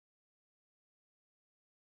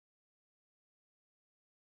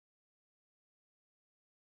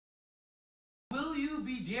Will You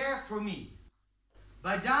Be There For Me?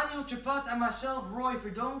 By Daniel Terpat and myself, Roy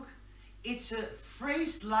Verdonk. It's a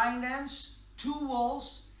phrased line dance, 2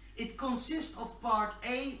 walls. It consists of part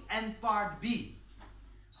A and part B.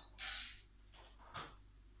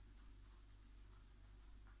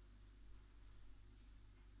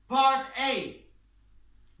 Part A.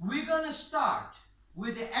 We're gonna start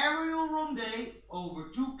with the aerial rondé over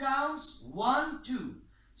 2 counts, 1, 2.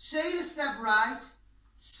 Say the step right,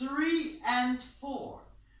 3 and 4.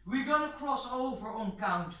 We're gonna cross over on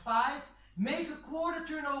count 5. Make a quarter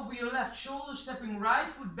turn over your left shoulder, stepping right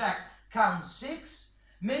foot back, count 6.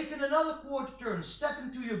 Making another quarter turn, step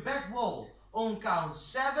into your back wall on count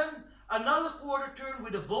 7. Another quarter turn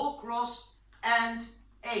with a ball cross and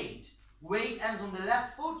 8. Weight ends on the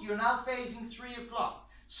left foot, you're now facing 3 o'clock.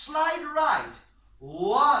 Slide right,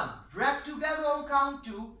 1. Drag together on count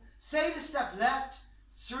 2. Say the step left,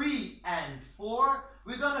 3 and 4.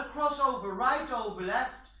 We're gonna cross over right over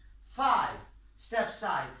left, 5. Step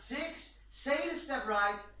side, 6. Say the step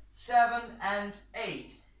right, 7 and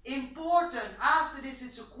 8. Important, after this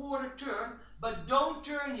it's a quarter turn, but don't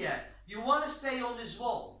turn yet. You want to stay on this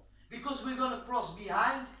wall, because we're gonna cross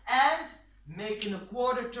behind and making a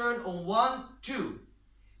quarter turn on 1, 2.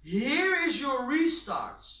 Here is your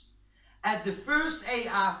restarts. At the first A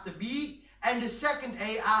after B and the second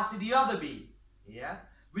A after the other B. Yeah?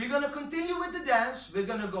 We're gonna continue with the dance. We're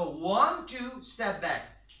gonna go 1, 2, step back,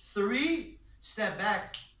 3, step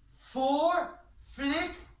back, 4,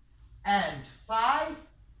 flick, and 5,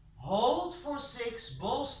 hold for 6,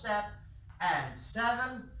 ball step, and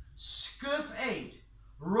 7, scuff 8.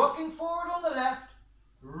 Rocking forward on the left,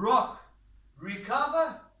 rock,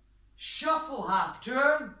 recover, shuffle half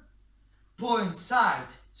turn, point side,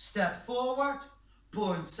 step forward,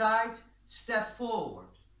 point side, step forward.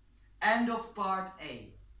 End of part A.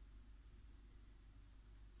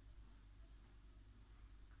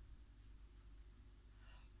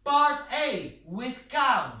 Part A with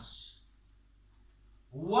counts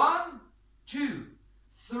 1, 2,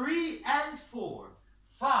 3 and 4,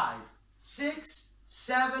 5, 6,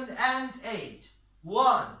 7 and 8.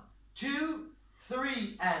 1, 2,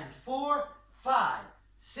 3 and 4, 5,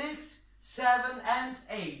 6, 7 and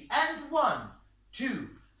 8. And 1, 2,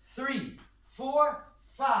 3, 4,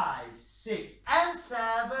 5, 6 and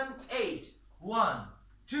 7, 8. 1,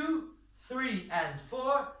 2, 3 and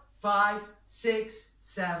 4, 5, 6,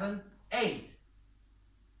 7, 8.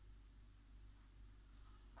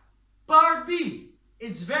 Part B.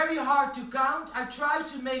 It's very hard to count. I try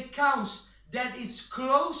to make counts that is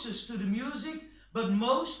closest to the music, but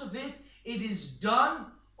most of it is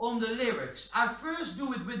done on the lyrics. I first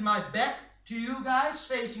do it with my back to you guys,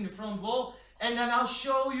 facing the front wall, and then I'll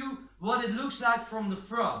show you what it looks like from the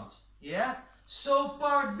front. Yeah? So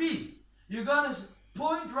part B. You're gonna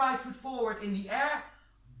point right foot forward in the air,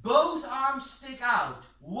 both arms stick out.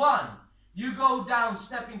 1. You go down,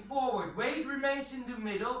 stepping forward, weight remains in the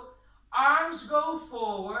middle, arms go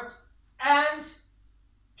forward, and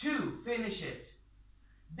 2. Finish it.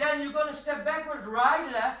 Then you're gonna step backward,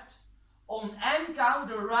 right, left. On end count,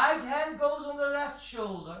 the right hand goes on the left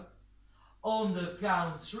shoulder. On the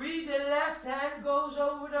count 3, the left hand goes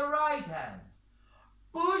over the right hand.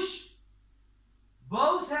 Push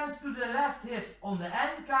both hands to the left hip on the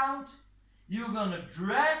end count. You're gonna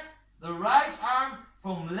drag the right arm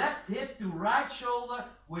from left hip to right shoulder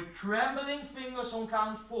with trembling fingers on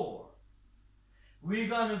count 4. We're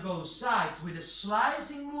gonna go side with a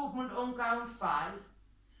slicing movement on count 5.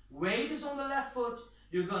 Weight is on the left foot.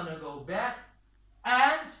 You're gonna go back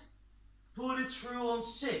and put it through on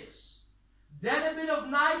 6. Then a bit of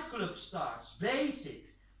nightclub starts. Basic.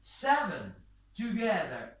 7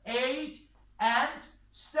 together. 8 and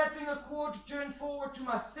stepping a quarter turn forward to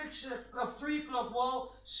my fixed 3 o'clock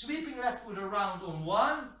wall. Sweeping left foot around on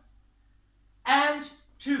 1 and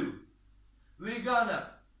 2. We're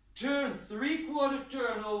gonna turn 3/4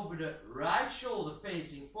 turn over the right shoulder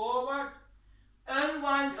facing forward.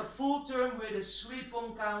 Unwind a full turn with a sweep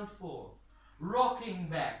on count 4. Rocking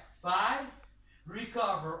back 5.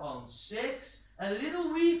 Recover on 6. A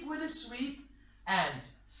little weave with a sweep. And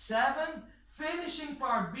 7. Finishing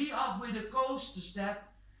part B off with a coaster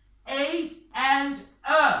step. 8 and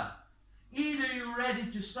Either you're ready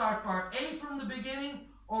to start part A from the beginning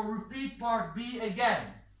or repeat part B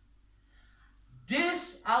again.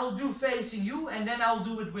 This I'll do facing you, and then I'll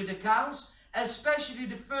do it with the counts. Especially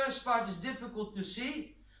the first part is difficult to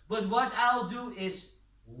see, but what I'll do is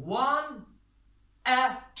 1,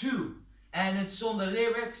 2, and it's on the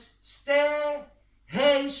lyrics, stay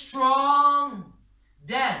strong.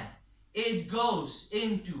 Then it goes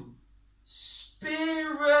into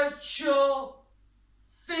spiritual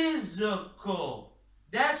physical.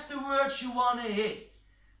 That's the word you want to hit.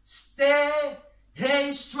 Stay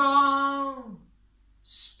strong.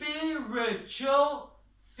 Spiritual,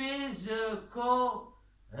 physical.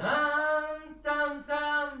 Tam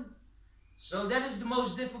tam. So that is the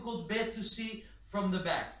most difficult bit to see from the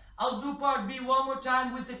back. I'll do part B one more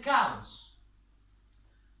time with the counts.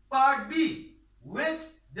 Part B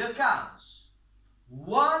with the counts.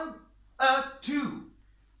 1, 2,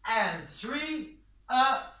 and 3,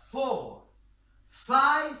 4,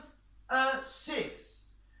 5,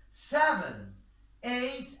 6, 7,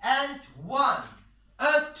 8, and 1,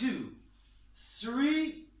 2,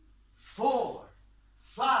 3, 4,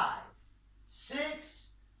 5,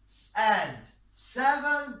 6, and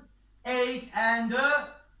 7, 8, and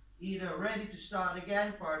either ready to start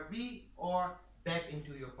again, part B, or back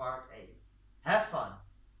into your part A. Have fun.